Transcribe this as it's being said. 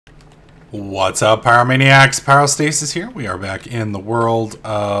What's up, Pyromaniacs? Pyrostasis here. We are back in the world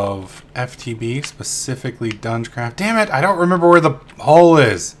of FTB, specifically Dungecraft. Damn it, I don't remember where the hole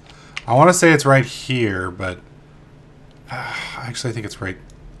is. I want to say it's right here, but actually I think it's right...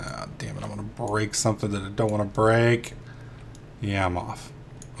 damn it, I'm going to break something that I don't want to break. Yeah, I'm off.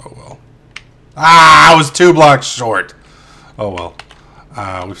 Oh well. I was 2 blocks short. Oh well.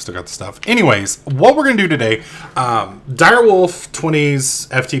 We've still got the stuff. Anyways, what we're going to do today, Direwolf 20's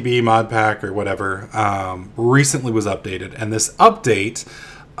FTB mod pack or whatever recently was updated. And this update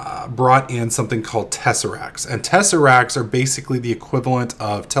brought in something called tesseracts. And tesseracts are basically the equivalent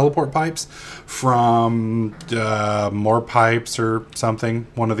of teleport pipes from more pipes or something,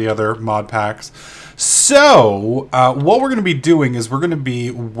 one of the other mod packs. So what we're going to be doing is we're going to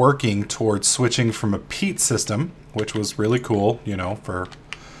be working towards switching from a peat system, which was really cool, you know, for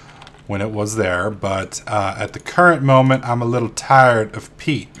when it was there. But at the current moment, I'm a little tired of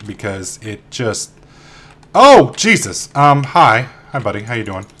peat because it just... Oh, Jesus. Hi, buddy. How you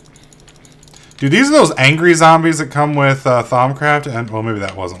doing? Dude, these are those angry zombies that come with TheLMNOsteve. And, well, maybe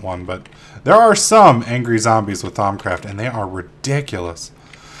that wasn't one, but there are some angry zombies with TheLMNOsteve, and they are ridiculous.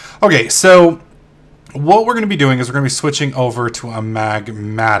 Okay, so... what we're going to be doing is we're going to be switching over to a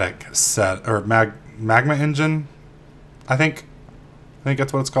magmatic set, or magma engine, I think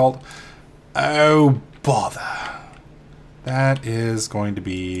that's what it's called. Oh, bother. That is going to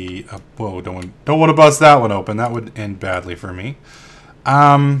be... whoa, don't want to bust that one open. That would end badly for me.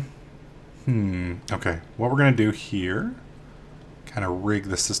 Okay, what we're going to do here, kind of rig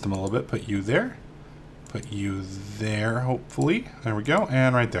the system a little bit. Put you there. Put you there, hopefully. There we go,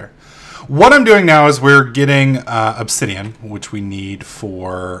 and right there. What I'm doing now is we're getting obsidian, which we need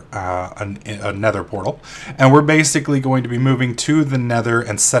for a nether portal. And we're basically going to be moving to the nether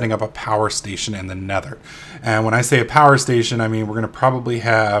and setting up a power station in the nether. And when I say a power station, I mean we're going to probably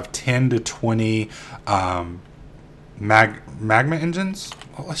have 10 to 20 magma engines.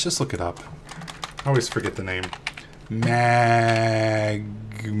 Well, let's just look it up. I always forget the name. Magmatic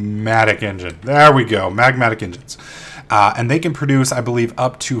engine. There we go. Magmatic engines. And they can produce, I believe,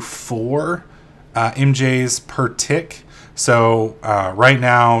 up to 4 MJs per tick. So right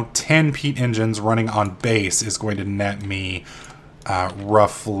now, 10 peat engines running on base is going to net me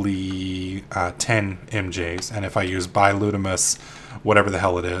roughly 10 MJs. And if I use Silentmyst, whatever the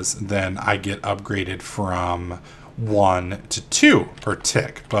hell it is, then I get upgraded from 1 to 2 per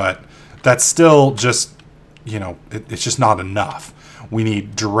tick. But that's still just, you know, it's just not enough. We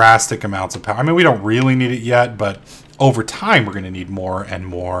need drastic amounts of power. I mean, we don't really need it yet, but over time, we're going to need more and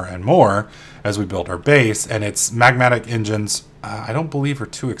more and more as we build our base. And it's magmatic engines, I don't believe are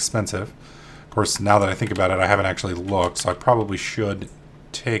too expensive. Of course, now that I think about it, I haven't actually looked, so I probably should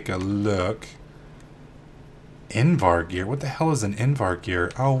take a look. Invar gear? What the hell is an Invar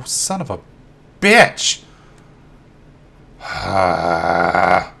gear? Oh, son of a bitch!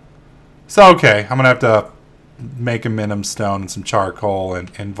 So, okay, I'm going to have to make a minimum stone and some charcoal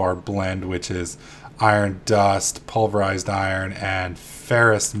and Invar blend, which is iron dust, pulverized iron, and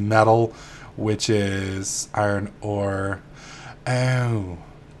ferrous metal, which is iron ore. Oh,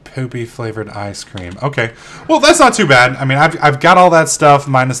 poopy flavored ice cream. Okay, well, that's not too bad. I mean, I've got all that stuff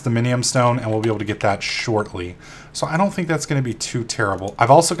minus the minium stone, and we'll be able to get that shortly. So I don't think that's going to be too terrible.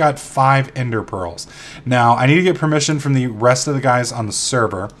 I've also got 5 ender pearls. Now, I need to get permission from the rest of the guys on the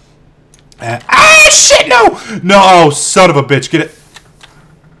server. And, ah, shit, no! No, son of a bitch, get it.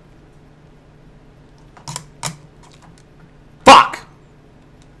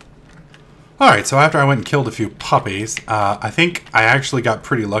 Alright, so after I went and killed a few puppies, I think I actually got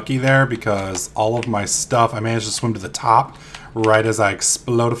pretty lucky there because all of my stuff, I managed to swim to the top right as I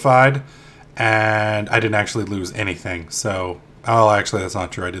explodified, and I didn't actually lose anything. So, oh, actually that's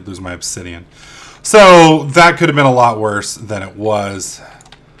not true. I did lose my obsidian. So, that could have been a lot worse than it was.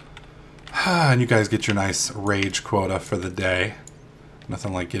 And you guys get your nice rage quota for the day.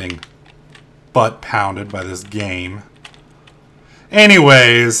 Nothing like getting butt pounded by this game.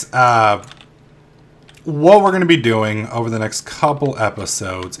 Anyways, what we're going to be doing over the next couple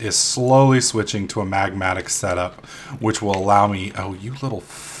episodes is slowly switching to a magmatic setup, which will allow me... oh, you little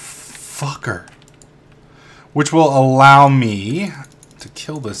fucker. Which will allow me to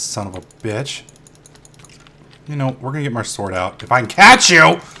kill this son of a bitch. You know, we're going to get my sword out. If I can catch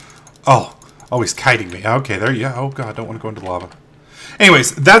you! Oh, he's kiting me. Okay, there you go. Oh, God, don't want to go into lava.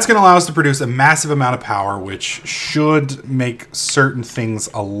 Anyways, that's going to allow us to produce a massive amount of power, which should make certain things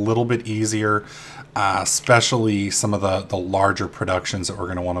a little bit easier, especially some of the larger productions that we're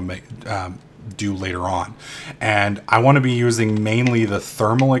going to want to make do later on. And I want to be using mainly the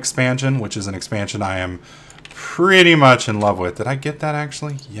thermal expansion, which is an expansion I am pretty much in love with. Did I get that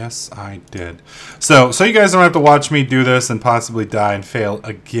actually? Yes, I did. So you guys don't have to watch me do this and possibly die and fail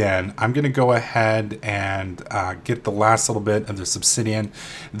again. I'm going to go ahead and get the last little bit of this obsidian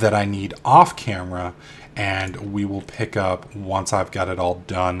that I need off camera, and we will pick up once I've got it all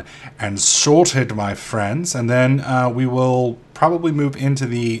done and sorted, my friends. And then we will probably move into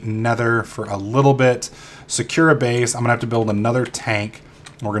the nether for a little bit, secure a base. I'm going to have to build another tank.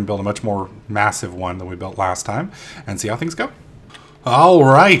 We're going to build a much more massive one than we built last time and see how things go. All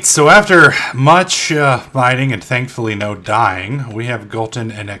right, so after much fighting and thankfully no dying, we have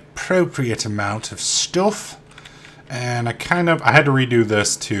gotten an appropriate amount of stuff. And I had to redo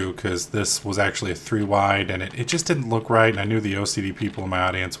this too, because this was actually a 3 wide and it just didn't look right. I knew the OCD people in my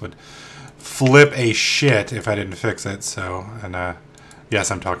audience would flip a shit if I didn't fix it. So, and yes,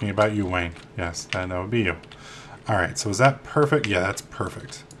 I'm talking about you, Wayne. Yes, that would be you. All right, so is that perfect? Yeah, that's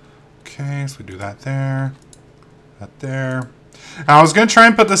perfect. Okay, so we do that there, that there. Now, I was going to try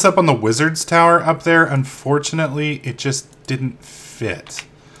and put this up on the wizard's tower up there. Unfortunately, it just didn't fit.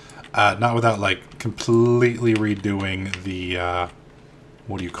 Not without, like, completely redoing the,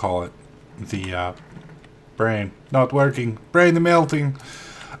 what do you call it? The, brain not working. Brain the melting.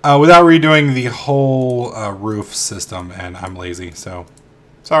 Without redoing the whole roof system, and I'm lazy, so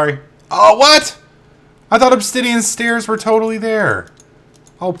sorry. Oh, what? I thought obsidian stairs were totally there.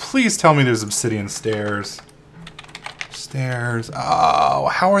 Oh, please tell me there's obsidian stairs. Stairs. Oh,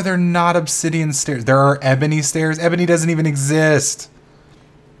 how are there not obsidian stairs? There are ebony stairs. Ebony doesn't even exist.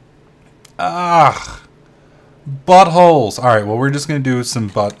 Ugh. Buttholes. All right, well, we're just going to do some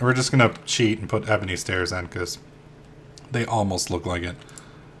we're just going to cheat and put ebony stairs in because they almost look like it.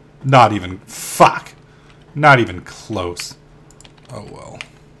 Not even. Fuck. Not even close. Oh, well.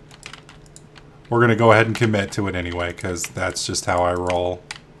 We're going to go ahead and commit to it anyway, because that's just how I roll.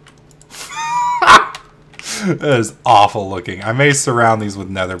 That is awful looking. I may surround these with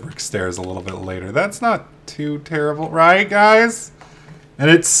nether brick stairs a little bit later. That's not too terrible, right, guys? And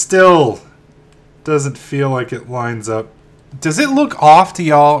it still doesn't feel like it lines up. Does it look off to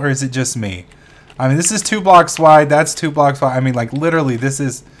y'all, or is it just me? I mean, this is 2 blocks wide. That's 2 blocks wide. I mean, like, literally,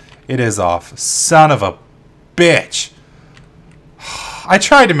 it is off. Son of a bitch. I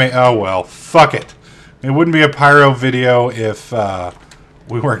tried to make... Oh, well. Fuck it. It wouldn't be a pyro video if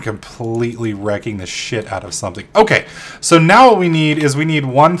we weren't completely wrecking the shit out of something. Okay, so now what we need is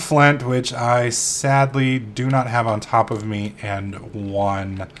 1 flint, which I sadly do not have on top of me, and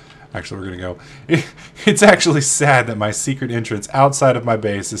 1... Actually, we're going to go... It's actually sad that my secret entrance outside of my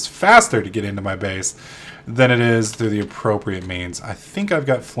base is faster to get into my base than it is through the appropriate means. I think I've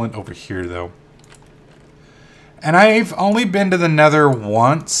got flint over here, though. And I've only been to the nether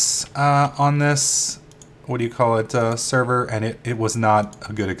once on this, what do you call it, server, and it was not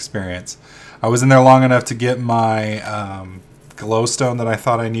a good experience. I was in there long enough to get my glowstone that I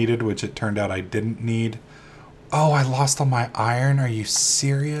thought I needed, which it turned out I didn't need. Oh, I lost all my iron? Are you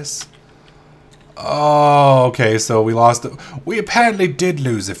serious? Oh, okay, so we lost... We apparently did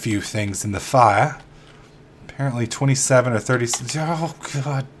lose a few things in the fire. Apparently 27 or 30... Oh,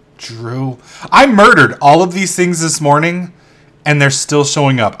 God. Drew. I murdered all of these things this morning, and they're still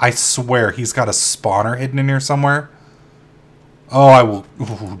showing up. I swear, he's got a spawner hidden in here somewhere. Oh, I will...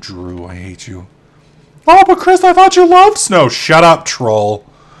 Oh, Drew, I hate you. Oh, but Chris, I thought you loved snow. Shut up, troll.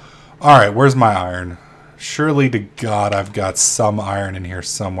 All right, where's my iron? Surely to God, I've got some iron in here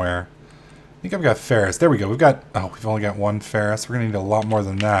somewhere. I think I've got ferrous. There we go. We've only got 1 ferrous. We're going to need a lot more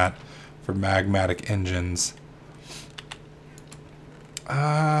than that for magmatic engines.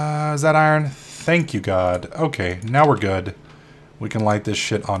 Is that iron? Thank you, God. Okay, now we're good. We can light this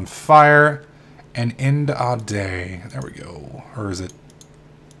shit on fire and end our day. There we go. Or is it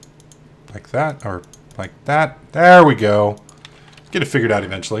like that? Or like that? There we go. Get it figured out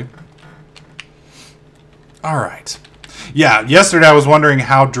eventually. Alright. Yeah, yesterday I was wondering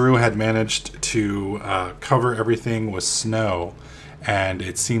how Drew had managed to cover everything with snow. And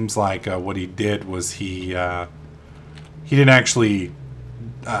it seems like what he did was he didn't actually...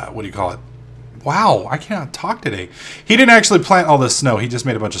 what do you call it? Wow, I cannot talk today. He didn't actually plant all this snow. He just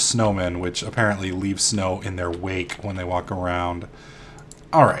made a bunch of snowmen, which apparently leave snow in their wake when they walk around.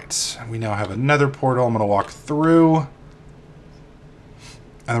 Alright, we now have another portal. I'm going to walk through.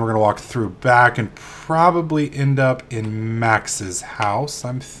 And then we're going to walk through back and probably end up in Max's house.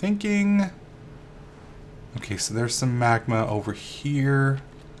 I'm thinking... Okay, so there's some magma over here.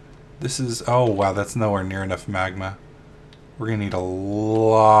 This is... Oh, wow, that's nowhere near enough magma. We're going to need a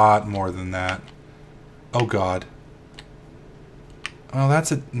lot more than that. Oh, God. Oh,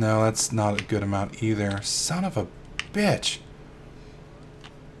 that's a... No, that's not a good amount either. Son of a bitch.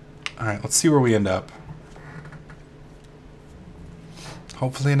 Alright, let's see where we end up.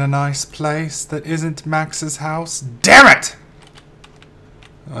 Hopefully in a nice place that isn't Max's house. Damn it!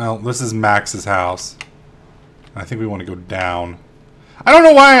 Well, this is Max's house. I think we want to go down. I don't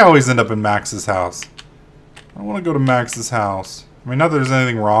know why I always end up in Max's house. I want to go to Max's house. I mean, not that there's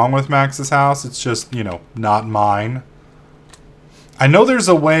anything wrong with Max's house. It's just, you know, not mine. I know there's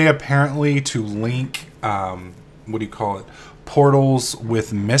a way, apparently, to link, what do you call it? Portals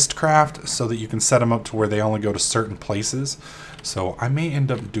with Mystcraft so that you can set them up to where they only go to certain places. So I may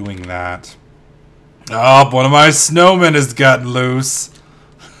end up doing that. Oh, one of my snowmen has gotten loose.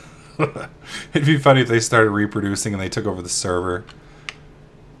 It'd be funny if they started reproducing and they took over the server.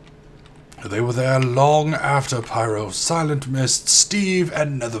 They were there long after Pyro, Silentmyst, Steve,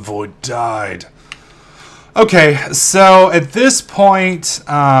 and Nethervoid died. Okay, so at this point,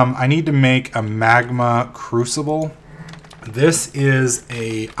 I need to make a magma crucible. This is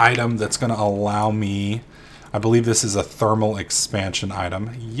a item that's going to allow me... I believe this is a thermal expansion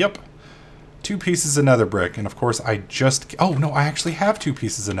item. Yep. 2 pieces of nether brick. And of course I just... Oh, no, I actually have 2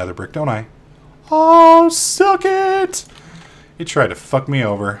 pieces of nether brick, don't I? Oh, suck it! He tried to fuck me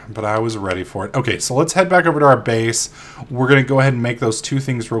over, but I was ready for it. Okay, so let's head back over to our base. We're going to go ahead and make those 2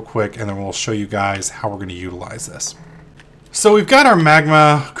 things real quick, and then we'll show you guys how we're going to utilize this. So we've got our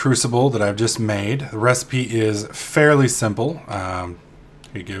magma crucible that I've just made. The recipe is fairly simple. Here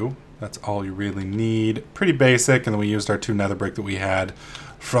you go. That's all you really need. Pretty basic, and then we used our 2 nether brick that we had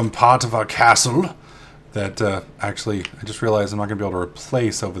from part of our castle that actually I just realized I'm not going to be able to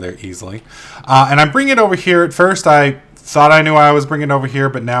replace over there easily. And I'm bringing it over here. At first I thought I knew I was bringing it over here,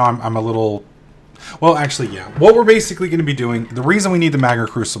 but now I'm a little... Well, actually, yeah. What we're basically going to be doing, the reason we need the magma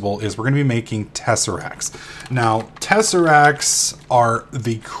crucible is we're going to be making tesseracts. Now, tesseracts are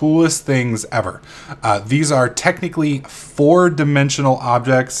the coolest things ever. These are technically 4-dimensional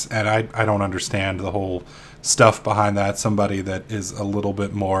objects, and I don't understand the whole stuff behind that. Somebody that is a little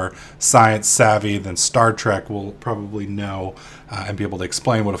bit more science savvy than Star Trek will probably know and be able to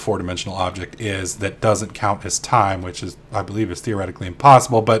explain what a 4-dimensional object is that doesn't count as time, which is, I believe, is theoretically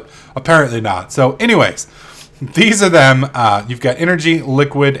impossible, but apparently not. So anyways, these are them. You've got energy,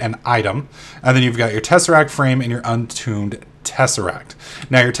 liquid, and item, and then you've got your tesseract frame and your untuned tesseract.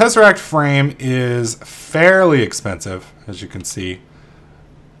 Now your tesseract frame is fairly expensive, as you can see.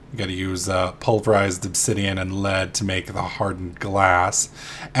 You got to use pulverized obsidian and lead to make the hardened glass.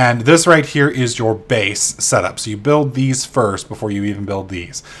 And this right here is your base setup. So you build these first before you even build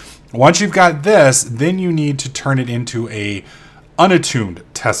these. Once you've got this, then you need to turn it into a unattuned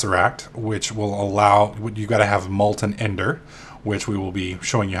tesseract, which will allow, you've got to have molten ender, which we will be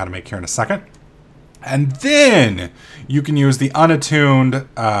showing you how to make here in a second. And then you can use the unattuned,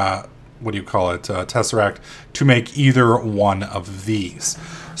 what do you call it, tesseract to make either one of these.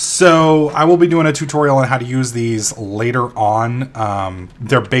 So I will be doing a tutorial on how to use these later on.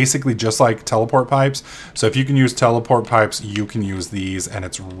 They're basically just like teleport pipes. So if you can use teleport pipes, you can use these, and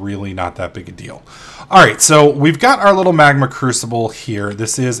it's really not that big a deal. All right, so we've got our little magma crucible here.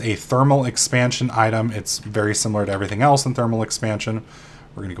 This is a thermal expansion item. It's very similar to everything else in thermal expansion.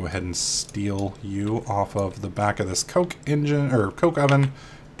 We're going to go ahead and steal you off of the back of this coke engine or coke oven.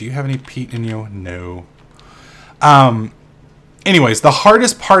 Do you have any peat in you? No. Anyways, the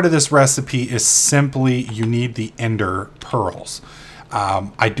hardest part of this recipe is simply you need the ender pearls.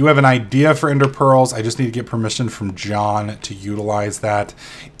 I do have an idea for ender pearls. I just need to get permission from John to utilize that.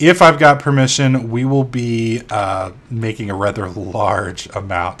 If I've got permission, we will be making a rather large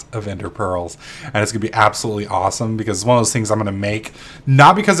amount of ender pearls. And it's going to be absolutely awesome because it's one of those things I'm going to make.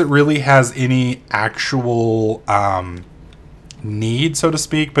 Not because it really has any actual need, so to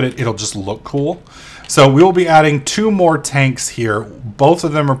speak, but it'll just look cool. So we will be adding 2 more tanks here. Both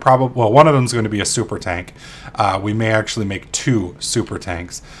of them are probably, well, one of them is going to be a super tank. We may actually make 2 super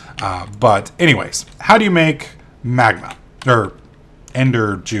tanks. But anyways, how do you make magma or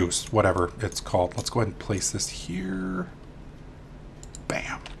ender juice, whatever it's called? Let's go ahead and place this here.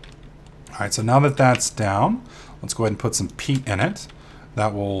 Bam. All right, so now that that's down, let's go ahead and put some peat in it.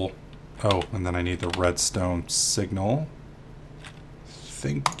 That will, oh, and then I need the redstone signal.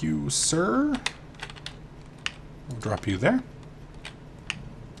 Thank you, sir. We'll drop you there.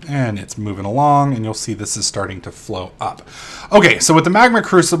 And it's moving along, and you'll see this is starting to flow up. Okay, so with the magma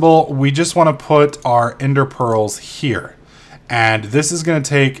crucible, we just want to put our ender pearls here. And this is going to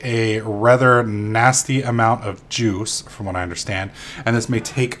take a rather nasty amount of juice, from what I understand. And this may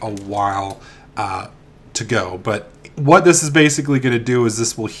take a while to go. But what this is basically going to do is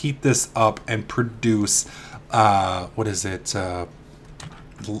this will heat this up and produce, what is it,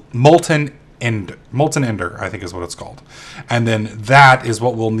 molten molten ender, I think is what it's called. And then that is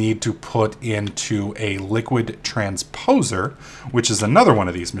what we'll need to put into a liquid transposer, which is another one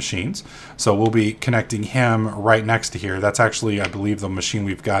of these machines. So we'll be connecting him right next to here. That's actually, I believe, the machine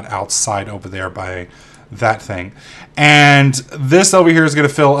we've got outside over there by that thing. And this over here is going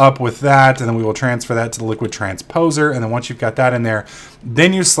to fill up with that, and then we will transfer that to the liquid transposer. And then once you've got that in there,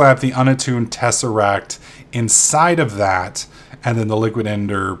 then you slap the unattuned tesseract inside of that, and then the liquid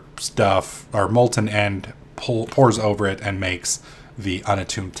ender stuff, or molten end, pours over it and makes the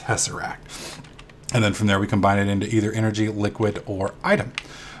unattuned tesseract. And then from there we combine it into either energy, liquid, or item.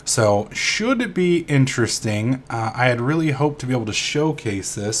 So should it be interesting. I had really hoped to be able to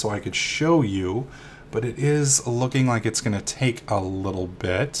showcase this so I could show you, but it is looking like it's going to take a little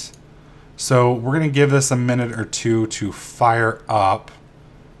bit. So we're going to give this a minute or two to fire up.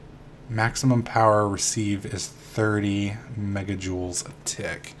 Maximum power receive is 30 megajoules a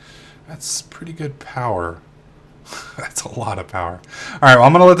tick. That's pretty good power. That's a lot of power. All right, well,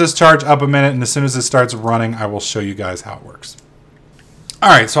 I'm going to let this charge up a minute, and as soon as it starts running, I will show you guys how it works. All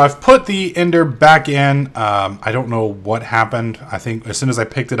right, so I've put the ender back in. I don't know what happened. I think as soon as I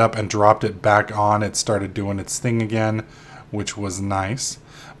picked it up and dropped it back on, it started doing its thing again, which was nice.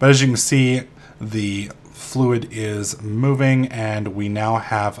 But as you can see, the fluid is moving, and we now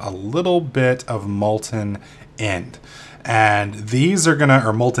have a little bit of molten end. And these are gonna,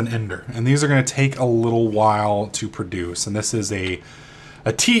 or molten ender, and these are gonna take a little while to produce. And this is a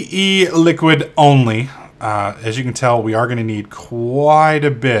TE liquid only. As you can tell, we are going to need quite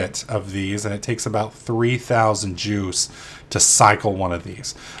a bit of these, and it takes about 3,000 juice to cycle one of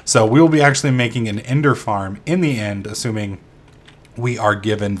these. So we will be actually making an ender farm in the end, assuming we are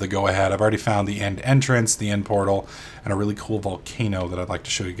given the go-ahead. I've already found the end entrance, the end portal, and a really cool volcano that I'd like to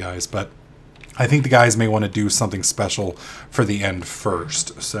show you guys. But I think the guys may want to do something special for the end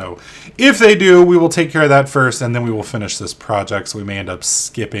first. So if they do, we will take care of that first, and then we will finish this project. So we may end up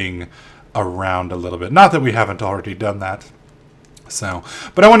skipping around a little bit. Not that we haven't already done that. So,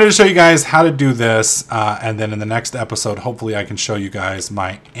 but I wanted to show you guys how to do this, and then in the next episode, hopefully I can show you guys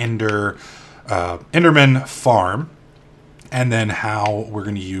my Enderman farm, and then how we're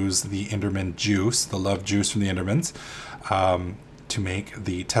going to use the Enderman juice, the love juice from the Endermans, to make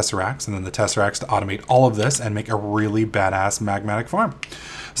the tesseracts, and then the tesseracts to automate all of this and make a really badass magmatic farm.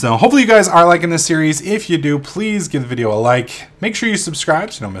 So hopefully you guys are liking this series. If you do, please give the video a like. Make sure you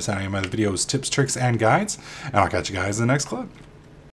subscribe so you don't miss out on any of my videos, tips, tricks, and guides. And I'll catch you guys in the next clip.